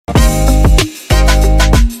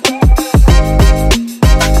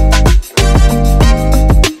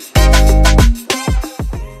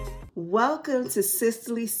Welcome to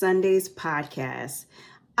Sisterly Sundays podcast.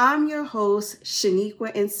 I'm your host,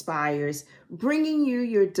 Shaniqua Inspires, bringing you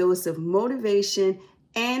your dose of motivation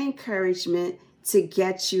and encouragement to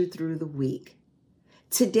get you through the week.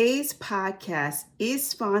 Today's podcast is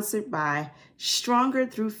sponsored by Stronger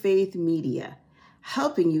Through Faith Media,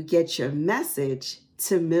 helping you get your message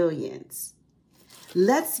to millions.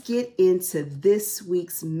 Let's get into this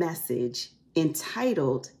week's message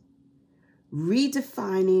entitled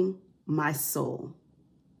Redefining My Soul.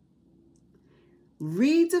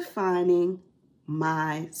 Redefining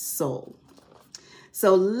my soul.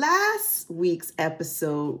 So last week's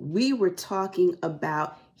episode, we were talking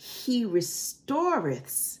about He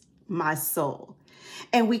restoreth my soul.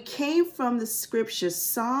 And we came from the scripture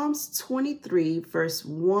Psalms 23, verse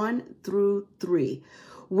 1 through 3,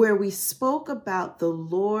 where we spoke about the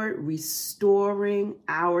Lord restoring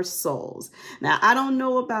our souls. Now, I don't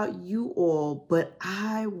know about you all, but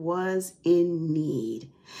I was in need.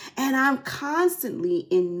 And I'm constantly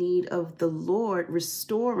in need of the Lord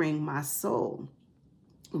restoring my soul.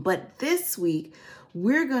 But this week,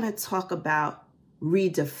 we're going to talk about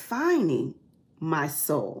redefining my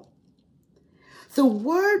soul. The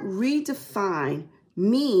word redefine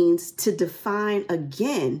means to define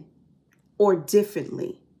again or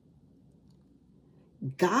differently.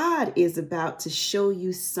 God is about to show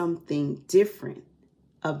you something different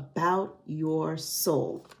about your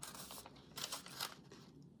soul.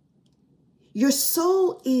 Your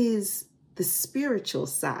soul is the spiritual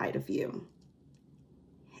side of you.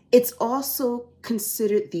 It's also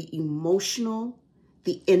considered the emotional,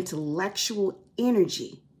 the intellectual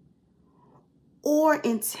energy or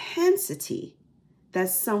intensity that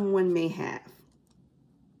someone may have.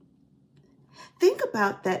 Think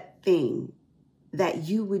about that thing that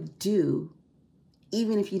you would do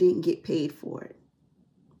even if you didn't get paid for it.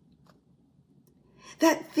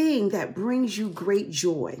 That thing that brings you great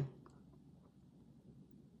joy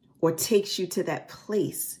or takes you to that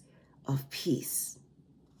place of peace.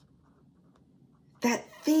 That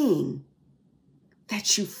thing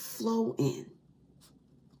that you flow in.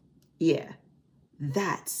 Yeah,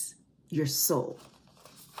 that's your soul.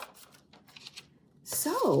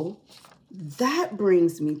 So that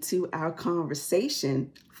brings me to our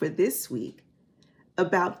conversation for this week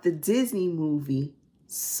about the Disney movie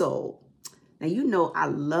Soul. Now, you know I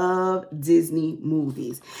love Disney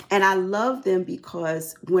movies, and I love them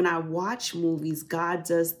because when I watch movies, God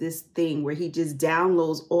does this thing where he just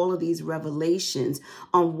downloads all of these revelations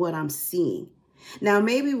on what I'm seeing. Now,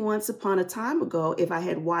 maybe once upon a time ago, if I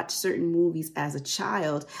had watched certain movies as a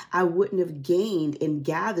child, I wouldn't have gained and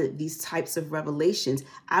gathered these types of revelations.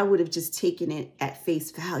 I would have just taken it at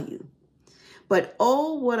face value. But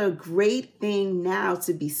oh, what a great thing now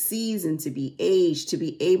to be seasoned, to be aged, to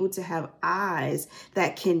be able to have eyes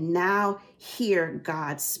that can now hear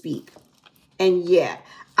God speak. And yeah,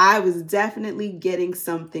 I was definitely getting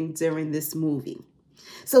something during this movie.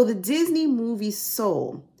 So the Disney movie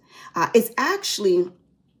Soul, it's actually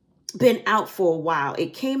been out for a while.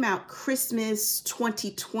 It came out Christmas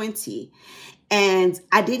 2020. And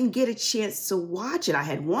I didn't get a chance to watch it. I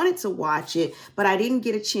had wanted to watch it, but I didn't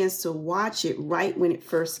get a chance to watch it right when it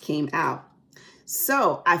first came out.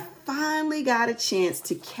 So I finally got a chance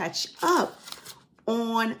to catch up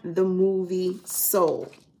on the movie Soul.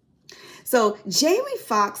 So Jamie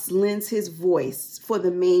Foxx lends his voice for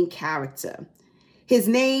the main character. His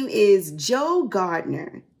name is Joe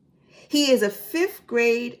Gardner. He is a 5th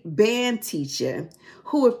grade band teacher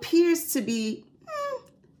who appears to be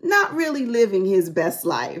not really living his best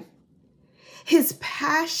life. His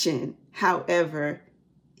passion, however,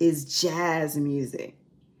 is jazz music.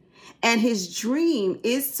 And his dream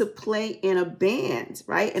is to play in a band,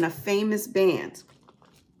 right? In a famous band.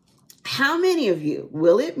 How many of you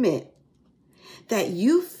will admit that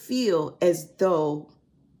you feel as though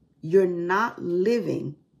you're not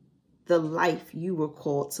living the life you were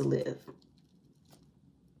called to live?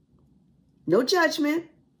 No judgment.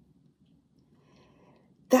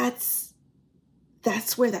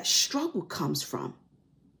 That's where that struggle comes from,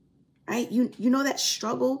 right? You know that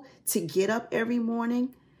struggle to get up every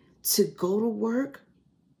morning, to go to work?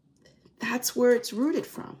 That's where it's rooted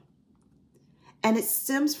from. And it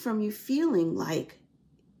stems from you feeling like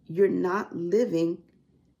you're not living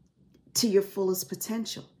to your fullest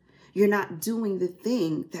potential. You're not doing the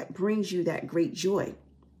thing that brings you that great joy.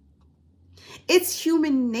 It's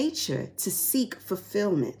human nature to seek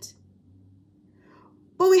fulfillment.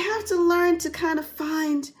 But we have to learn to kind of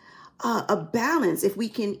find a balance, if we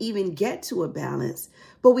can even get to a balance.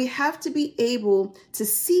 But we have to be able to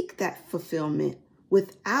seek that fulfillment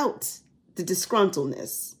without the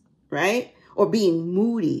disgruntledness, right? or being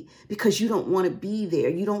moody because you don't want to be there.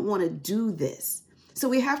 You don't want to do this. So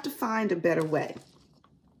we have to find a better way.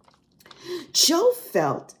 Joe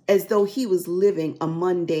felt as though he was living a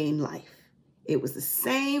mundane life. It was the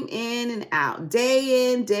same in and out,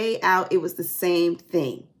 day in, day out. It was the same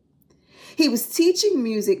thing. He was teaching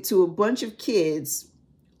music to a bunch of kids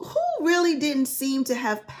who really didn't seem to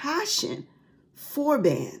have passion for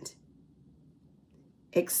band.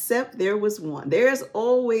 Except there was one. There's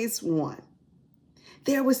always one.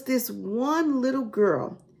 There was this one little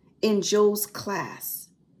girl in Joe's class,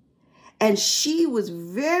 and she was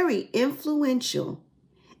very influential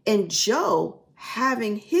in Joe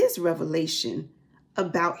having his revelation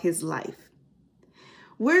about his life.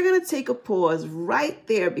 We're going to take a pause right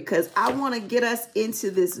there because I want to get us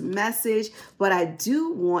into this message, but I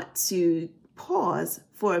do want to pause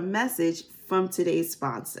for a message from today's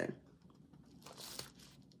sponsor.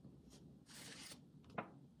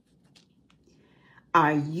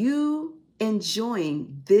 Are you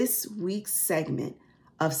enjoying this week's segment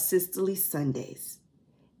of Sisterly Sundays?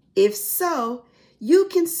 If so, you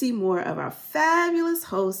can see more of our fabulous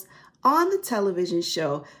hosts on the television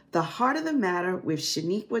show, The Heart of the Matter with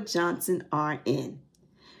Shaniqua Johnson RN.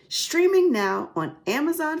 Streaming now on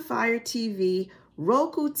Amazon Fire TV,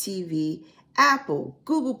 Roku TV, Apple,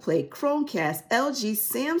 Google Play, Chromecast, LG,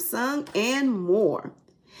 Samsung, and more.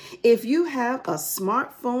 If you have a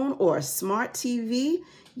smartphone or a smart TV,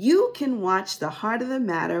 you can watch The Heart of the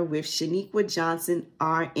Matter with Shaniqua Johnson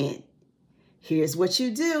RN. Here's what you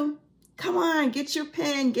do. Come on, get your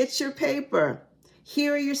pen, get your paper.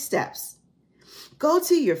 Here are your steps. Go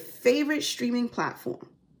to your favorite streaming platform.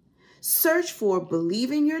 Search for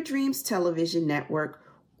Believe in Your Dreams television network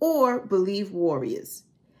or Believe Warriors.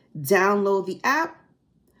 Download the app.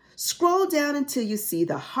 Scroll down until you see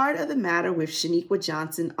The Heart of the Matter with Shaniqua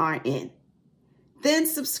Johnson RN. Then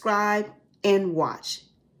subscribe and watch.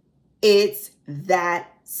 It's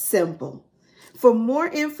that simple. For more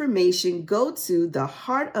information, go to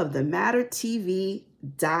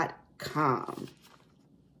theheartofthemattertv.com.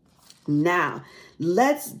 Now,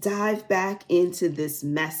 let's dive back into this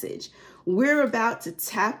message. We're about to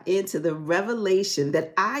tap into the revelation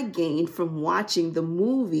that I gained from watching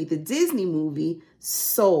the Disney movie,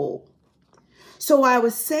 Soul. So I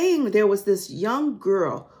was saying there was this young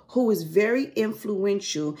girl who was very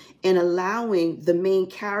influential in allowing the main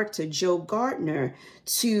character, Joe Gardner,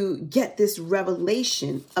 to get this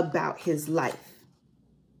revelation about his life.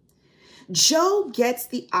 Joe gets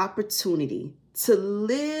the opportunity to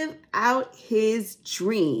live out his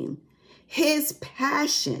dream, his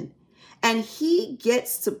passion, and he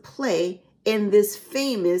gets to play in this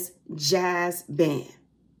famous jazz band.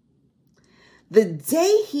 The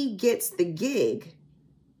day he gets the gig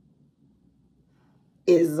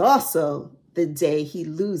is also the day he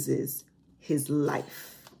loses his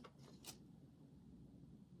life.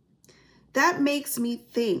 That makes me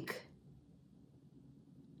think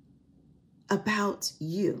about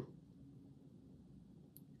you,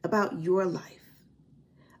 about your life,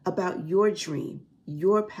 about your dream,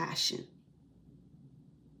 your passion.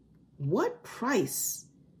 What price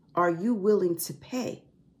are you willing to pay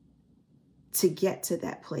to get to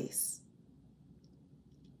that place?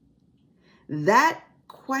 That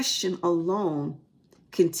question alone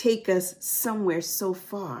can take us somewhere so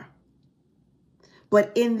far.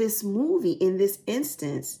 But in this movie, in this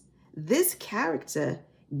instance, this character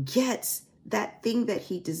gets that thing that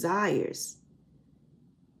he desires.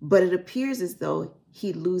 But it appears as though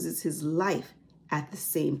he loses his life at the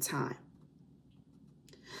same time.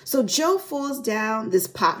 So Joe falls down this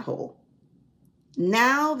pothole.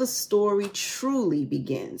 Now the story truly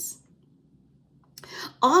begins.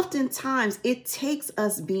 Oftentimes, it takes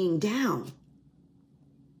us being down.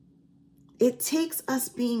 It takes us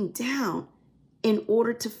being down in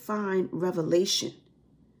order to find revelation.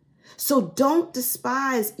 So don't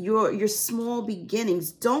despise your small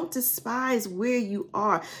beginnings. Don't despise where you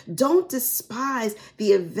are. Don't despise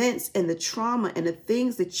the events and the trauma and the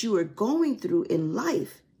things that you are going through in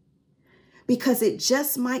life, because it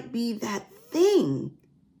just might be that thing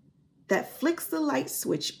that flicks the light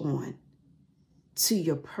switch on to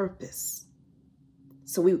your purpose.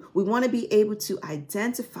 So we want to be able to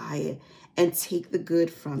identify it and take the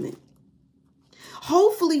good from it.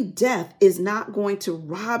 Hopefully, death is not going to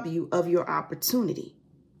rob you of your opportunity.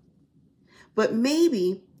 But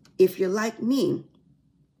maybe if you're like me,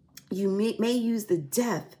 you may use the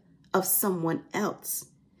death of someone else.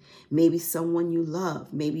 Maybe someone you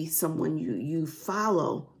love, maybe someone you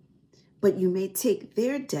follow, but you may take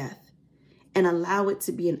their death and allow it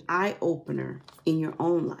to be an eye-opener in your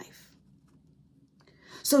own life.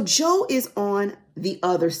 So Joe is on the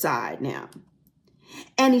other side now.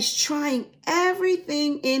 And he's trying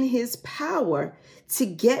everything in his power to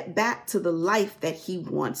get back to the life that he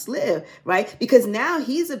once lived, right? Because now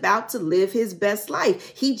he's about to live his best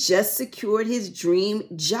life. He just secured his dream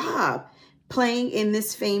job playing in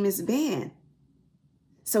this famous band.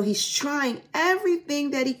 So he's trying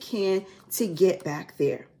everything that he can to get back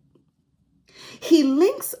there. He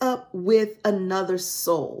links up with another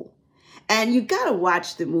soul. And you got to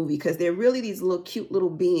watch the movie because they're really these little cute little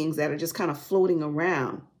beings that are just kind of floating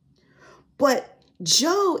around. But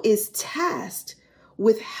Joe is tasked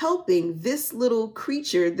with helping this little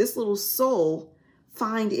creature, this little soul,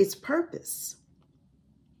 find its purpose.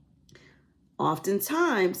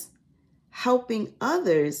 Oftentimes, helping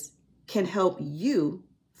others can help you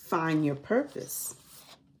find your purpose.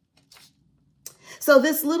 So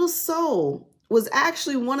this little soul was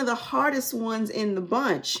actually one of the hardest ones in the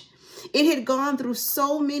bunch. It had gone through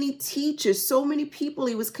so many teachers, so many people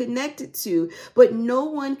he was connected to, but no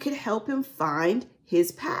one could help him find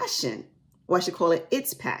his passion. Or I should call it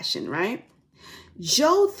its passion, right?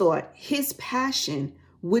 Joe thought his passion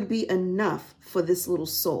would be enough for this little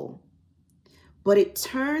soul. But it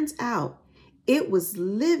turns out it was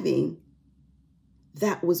living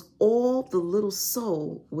that was all the little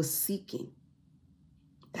soul was seeking.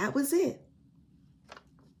 That was it.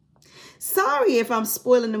 Sorry if I'm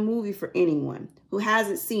spoiling the movie for anyone who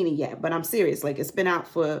hasn't seen it yet, but I'm serious. Like, it's been out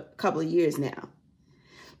for a couple of years now.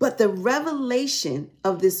 But the revelation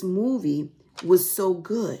of this movie was so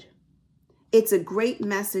good. It's a great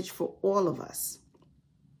message for all of us.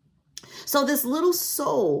 So this little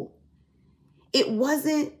soul, it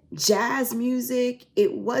wasn't jazz music.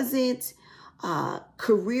 It wasn't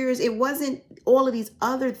careers. It wasn't all of these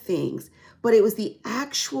other things, but it was the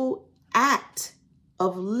actual act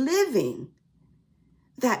of living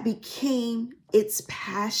that became its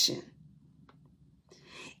passion.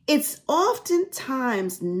 It's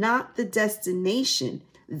oftentimes not the destination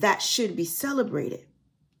that should be celebrated,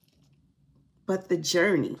 but the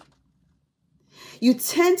journey. You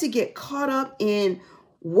tend to get caught up in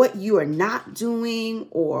what you are not doing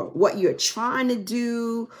or what you're trying to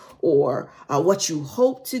do or what you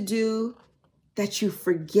hope to do, that you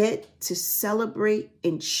forget to celebrate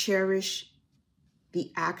and cherish the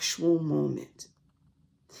actual moment.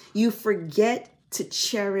 You forget to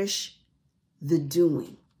cherish the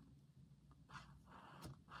doing.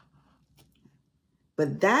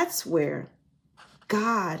 But that's where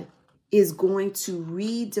God is going to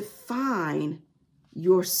redefine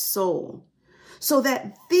your soul. So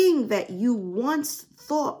that thing that you once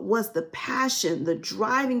thought was the passion, the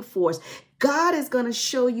driving force, God is going to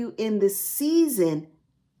show you in this season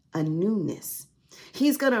a newness.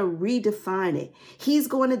 He's going to redefine it. He's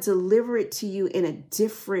going to deliver it to you in a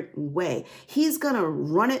different way. He's going to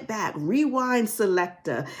run it back, rewind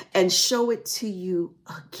selector, and show it to you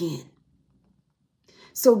again.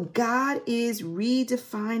 So God is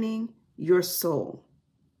redefining your soul.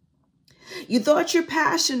 You thought your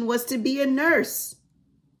passion was to be a nurse,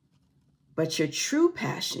 but your true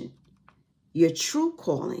passion, your true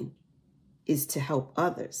calling is to help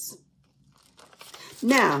others.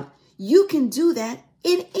 Now, you can do that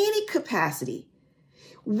in any capacity.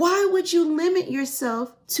 Why would you limit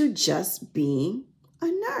yourself to just being a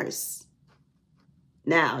nurse?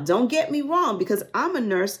 Now, don't get me wrong, because I'm a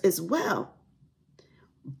nurse as well.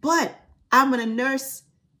 But I'm a nurse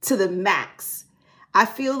to the max. I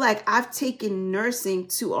feel like I've taken nursing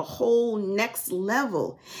to a whole next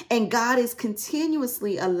level, and God is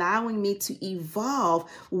continuously allowing me to evolve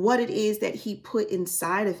what it is that He put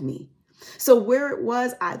inside of me. So where it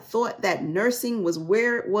was, I thought that nursing was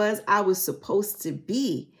where it was I was supposed to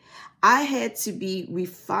be. I had to be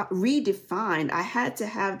redefined. I had to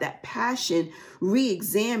have that passion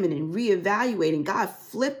re-examined and reevaluated. God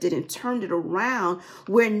flipped it and turned it around,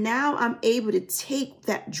 where now I'm able to take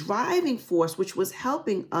that driving force, which was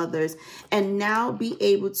helping others, and now be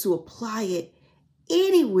able to apply it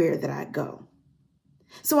anywhere that I go.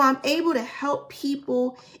 So I'm able to help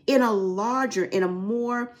people in a larger, in a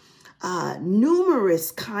more numerous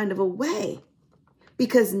kind of a way,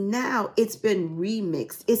 because now it's been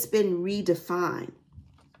remixed, it's been redefined.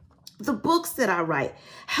 The books that I write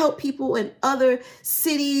help people in other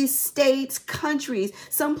cities, states, countries,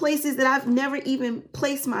 some places that I've never even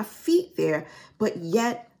placed my feet there, but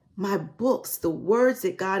yet my books, the words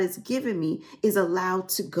that God has given me, is allowed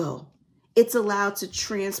to go. It's allowed to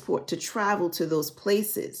transport, to travel to those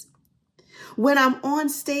places. When I'm on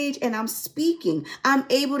stage and I'm speaking, I'm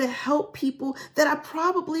able to help people that I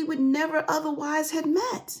probably would never otherwise have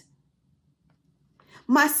met.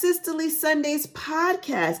 My Sisterly Sundays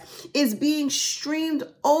podcast is being streamed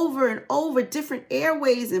over and over different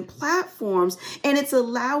airways and platforms, and it's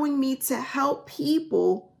allowing me to help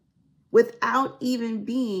people without even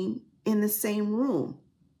being in the same room.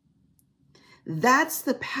 That's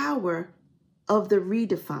the power of the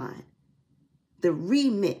redefine, the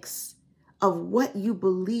remix of what you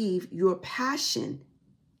believe your passion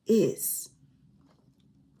is.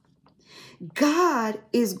 God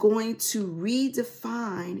is going to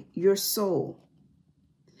redefine your soul.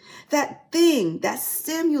 That thing that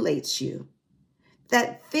stimulates you,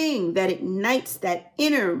 that thing that ignites that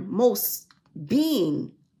innermost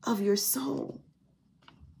being of your soul.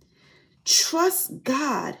 Trust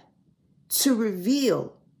God to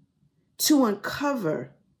reveal, to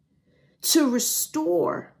uncover, to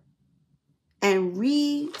restore, and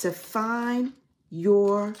redefine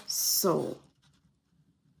your soul.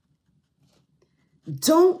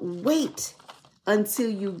 Don't wait until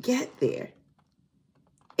you get there.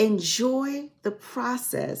 Enjoy the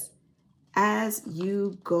process as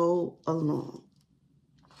you go along.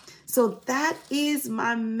 So that is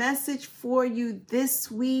my message for you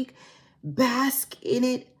this week. Bask in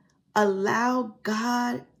it. Allow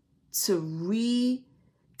God to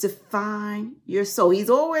redefine your soul. He's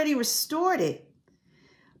already restored it,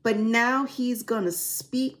 but now he's going to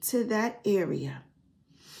speak to that area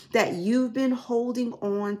that you've been holding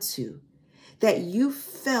on to, that you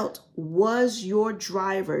felt was your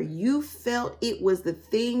driver. You felt it was the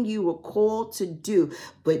thing you were called to do.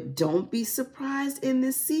 But don't be surprised in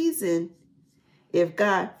this season if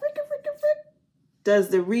God does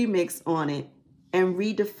the remix on it and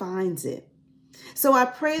redefines it. So I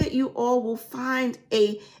pray that you all will find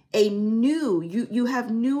you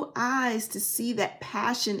have new eyes to see that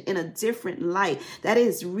passion in a different light that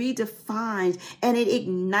is redefined, and it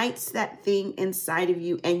ignites that thing inside of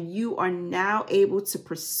you, and you are now able to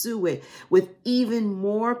pursue it with even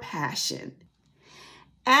more passion.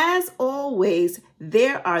 As always,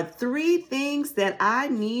 there are 3 things that I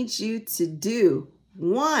need you to do.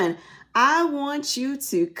 1, I want you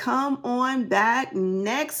to come on back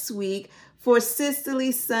next week for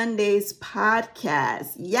Sisterly Sundays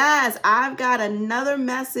podcast. Yes, I've got another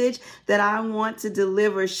message that I want to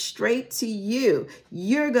deliver straight to you.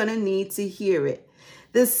 You're going to need to hear it.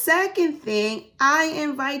 The second thing, I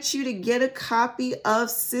invite you to get a copy of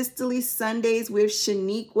Sisterly Sundays with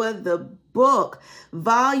Shaniqua, the book.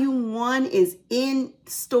 Volume 1 is in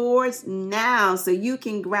stores now, so you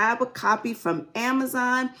can grab a copy from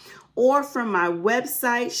Amazon or from my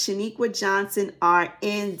website,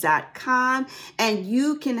 ShaniquaJohnsonRN.com, and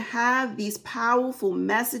you can have these powerful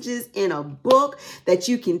messages in a book that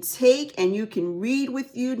you can take and you can read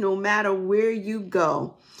with you no matter where you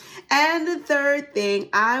go. And the third thing,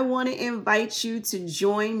 I want to invite you to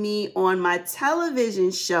join me on my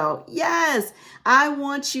television show. Yes, I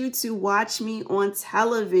want you to watch me on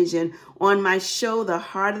television on my show, The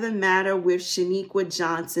Heart of the Matter with Shaniqua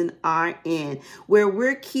Johnson, RN, where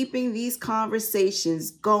we're keeping these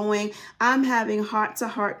conversations going. I'm having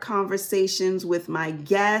heart-to-heart conversations with my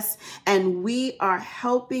guests, and we are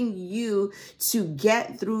helping you to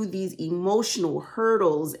get through these emotional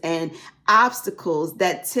hurdles and obstacles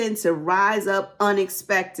that tend to rise up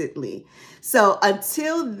unexpectedly. So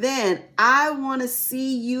until then, I want to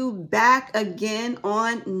see you back again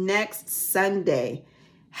on next Sunday.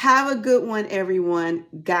 Have a good one, everyone.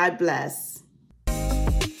 God bless.